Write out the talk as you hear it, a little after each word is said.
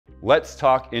Let's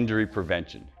talk injury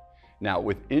prevention. Now,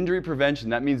 with injury prevention,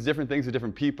 that means different things to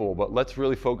different people, but let's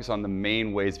really focus on the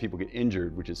main ways people get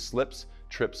injured, which is slips,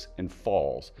 trips, and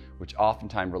falls, which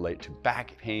oftentimes relate to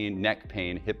back pain, neck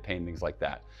pain, hip pain, things like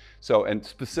that. So, and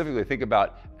specifically think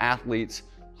about athletes,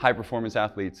 high performance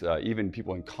athletes, even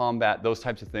people in combat, those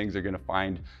types of things are gonna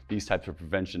find these types of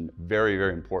prevention very,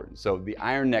 very important. So the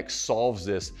Iron Neck solves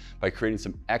this by creating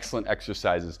some excellent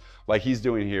exercises like he's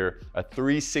doing here, a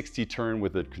 360 turn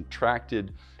with a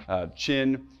contracted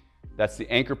chin. That's the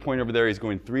anchor point over there. He's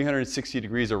going 360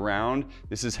 degrees around.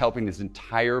 This is helping his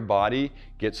entire body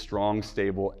get strong,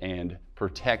 stable, and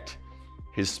protect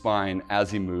his spine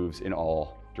as he moves in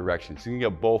all directions. So you can go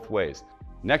both ways.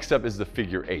 Next up is the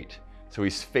figure 8. So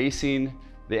he's facing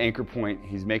the anchor point.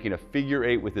 He's making a figure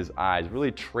 8 with his eyes,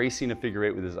 really tracing a figure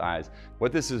 8 with his eyes.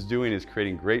 What this is doing is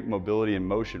creating great mobility and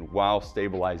motion while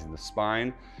stabilizing the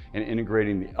spine and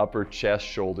integrating the upper chest,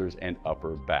 shoulders, and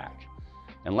upper back.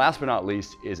 And last but not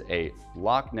least is a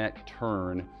lock neck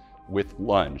turn with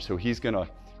lunge. So he's gonna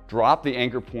drop the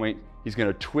anchor point, he's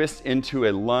gonna twist into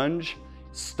a lunge,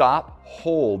 stop,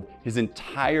 hold. His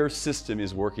entire system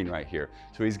is working right here.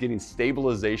 So he's getting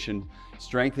stabilization,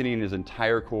 strengthening his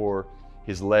entire core,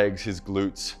 his legs, his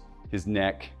glutes, his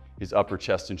neck, his upper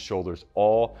chest and shoulders,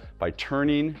 all by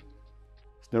turning.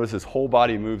 Notice his whole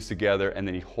body moves together and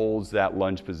then he holds that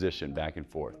lunge position back and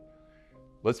forth.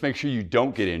 Let's make sure you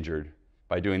don't get injured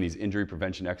by doing these injury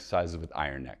prevention exercises with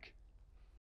Iron Neck.